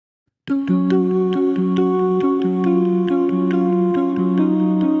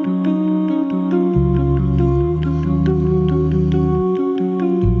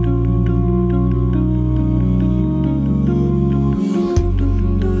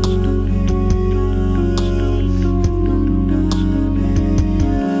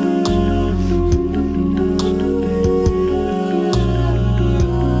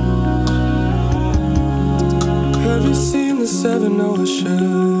Seven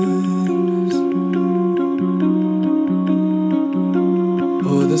oceans,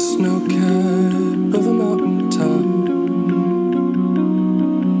 or the snow cap of a mountain top,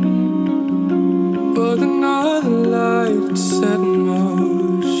 or the northern lights set in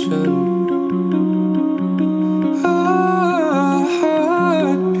motion. Our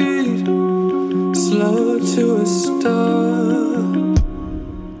heartbeat slow to a stop.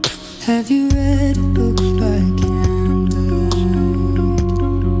 Have you read a book by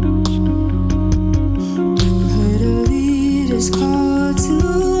call to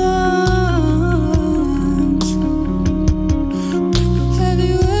arms? Have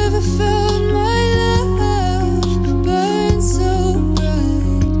you ever felt my love burn so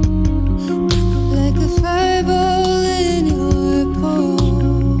bright, like a fireball in your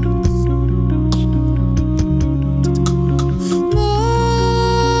pulse? More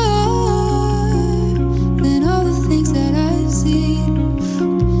than all the things that I've seen,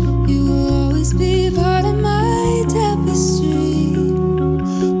 you will always be part of my tapestry.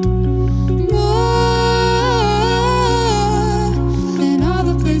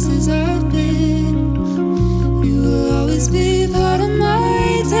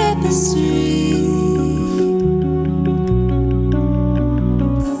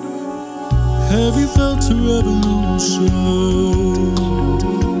 Have you felt a revolution?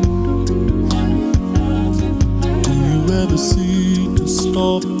 Do you ever seek to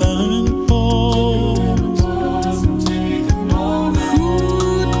stop and pause?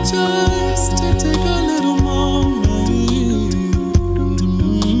 Ooh, just to take a little moment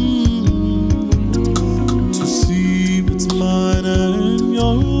to see what's mine and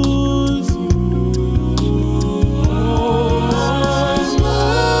yours.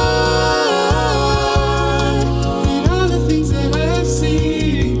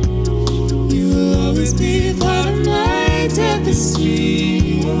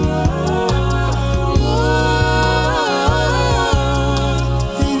 Tapestry.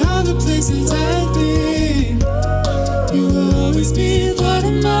 And all the places I've been, you will always be part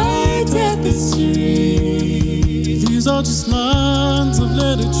of my tapestry. These are just lines of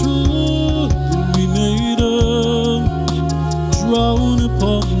literature that we made up, drawn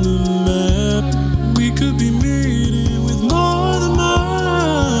upon the map. We could be meeting with more than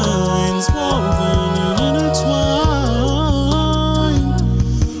minds, woven and intertwined.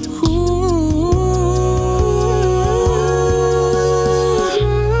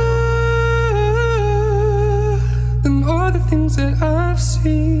 That I've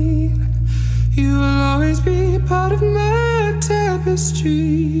seen, you will always be part of my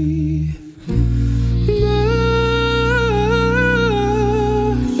tapestry. More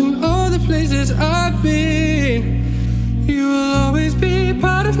than all the places I've been, you will always be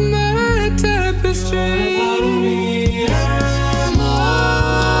part of my tapestry.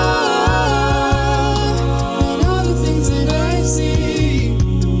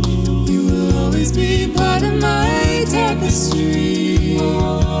 Tapestry.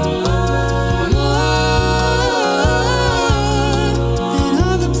 And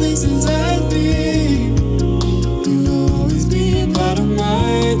all the places I've been, you will always be a part of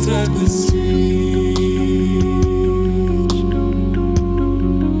my tapestry.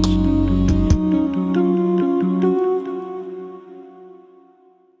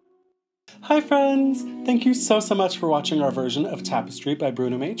 Hi friends! Thank you so much for watching our version of Tapestry by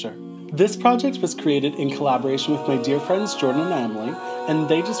Bruno Major. This project was created in collaboration with my dear friends Jordan and Emily, and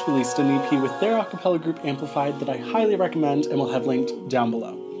they just released an EP with their a cappella group Amplified that I highly recommend and will have linked down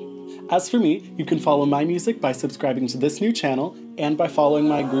below. As for me, you can follow my music by subscribing to this new channel and by following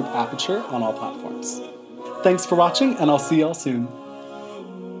my group Aperture on all platforms. Thanks for watching, and I'll see y'all soon.